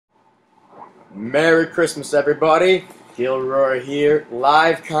Merry Christmas, everybody. Gilroy here,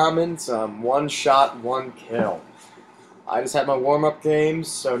 live comments on One Shot, One Kill. I just had my warm-up games,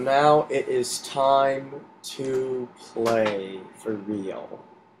 so now it is time to play for real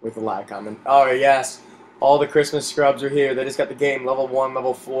with the live comment. Oh, yes, all the Christmas scrubs are here. They just got the game, level 1,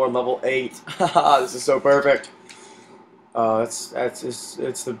 level 4, level 8. Haha, this is so perfect. It's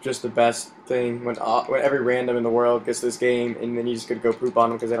just the best thing when every random in the world gets this game, and then you just gotta go poop on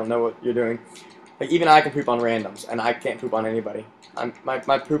them because they don't know what you're doing. Like, even I can poop on randoms, and I can't poop on anybody.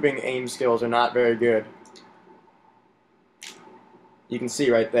 My pooping aim skills are not very good. You can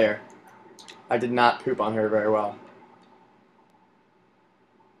see right there. I did not poop on her very well.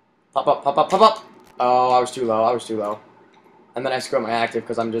 Pop up, pop up, pop up! Oh, I was too low. And then I screw up my active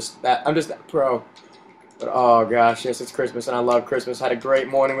because I'm just that pro. But oh gosh, yes, it's Christmas and I love Christmas. Had a great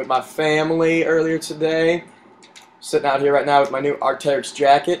morning with my family earlier today. Sitting out here right now with my new Arc'teryx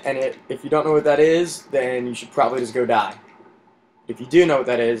jacket, and if you don't know what that is, then you should probably just go die. If you do know what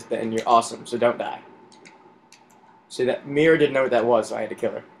that is, then you're awesome, so don't die. See, that Mira didn't know what that was, so I had to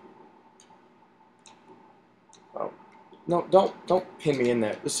kill her. Oh. No, don't pin me in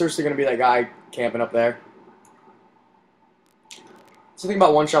there. There's seriously gonna be that guy camping up there. So the thing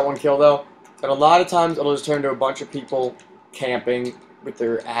about One Shot, One Kill though, that a lot of times it'll just turn into a bunch of people camping with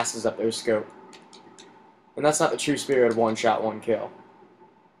their asses up their scope. And that's not the true spirit of One Shot, One Kill.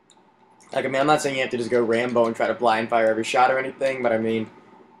 Like, I mean, I'm not saying you have to just go Rambo and try to blind fire every shot or anything, but I mean,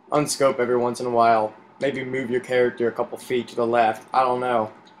 unscope every once in a while. Maybe move your character a couple feet to the left. I don't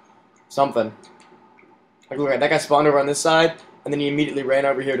know. Something. Like, look, that guy spawned over on this side, and then he immediately ran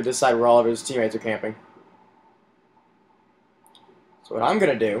over here to this side where all of his teammates are camping. So what I'm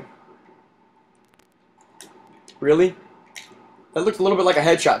gonna do... Really? That looked a little bit like a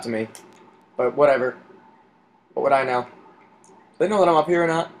headshot to me. But whatever. What would I know? Do they know that I'm up here or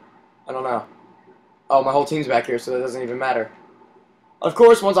not? I don't know. Oh, my whole team's back here, so that doesn't even matter. Of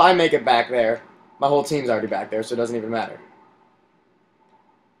course, once I make it back there, my whole team's already back there, so it doesn't even matter.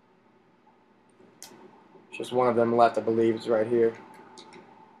 Just one of them left, I believe, is right here.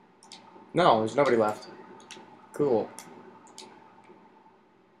 No, there's nobody left. Cool.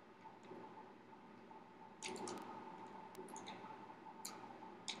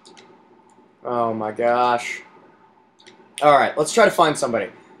 Oh my gosh. Alright, let's try to find somebody.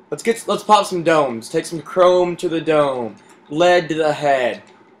 Let's pop some domes. Take some chrome to the dome. Lead to the head.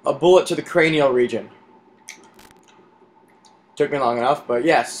 A bullet to the cranial region. Took me long enough, but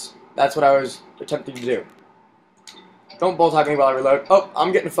yes. That's what I was attempting to do. Don't bulltog me while I reload. Oh,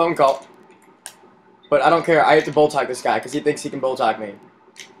 I'm getting a phone call. But I don't care. I have to bulltog this guy because he thinks he can bulltog me.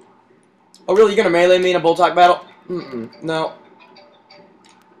 Oh really? You gonna melee me in a bulltog battle? No.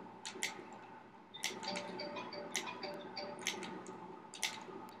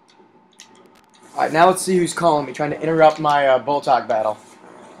 Alright, now let's see who's calling me, trying to interrupt my bulltog battle.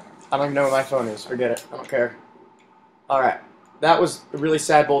 I don't even know what my phone is. Forget it. I don't care. Alright. That was a really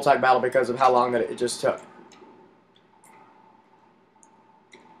sad bulltog battle because of how long that it just took.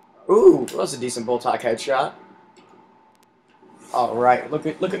 Ooh, that was a decent bulltog headshot. Alright, look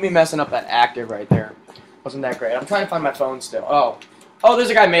at me messing up that active right there. Wasn't that great? I'm trying to find my phone still. Oh, there's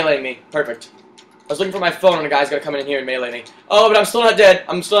a guy meleeing me. Perfect. I was looking for my phone and a guy's gonna come in here and melee me. Oh, but I'm still not dead.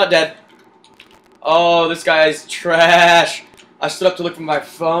 I'm still not dead. Oh, this guy's trash. I stood up to look for my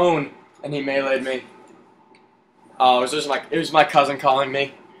phone, and he meleeed me. Oh, it was my cousin calling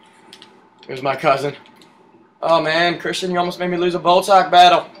me. It was my cousin. Oh, man, Christian, you almost made me lose a bulltog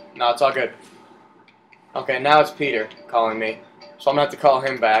battle. No, it's all good. Okay, now it's Peter calling me. So I'm going to have to call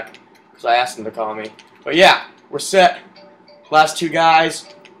him back, because I asked him to call me. But yeah, we're set. Last two guys.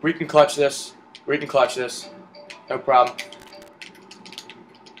 We can clutch this. We can clutch this. No problem.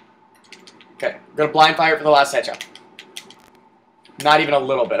 Okay, I'm going to blind fire for the last headshot. Not even a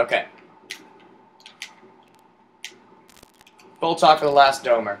little bit, okay. Bulltog for the last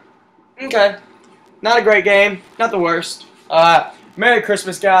domer. Okay. Not a great game. Not the worst. Merry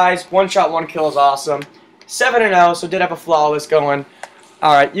Christmas, guys. One Shot, One Kill is awesome. 7-0, so did have a flawless going.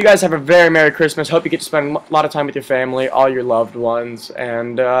 Alright, you guys have a very Merry Christmas. Hope you get to spend a lot of time with your family, all your loved ones,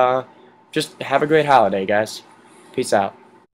 and just have a great holiday, guys. Peace out.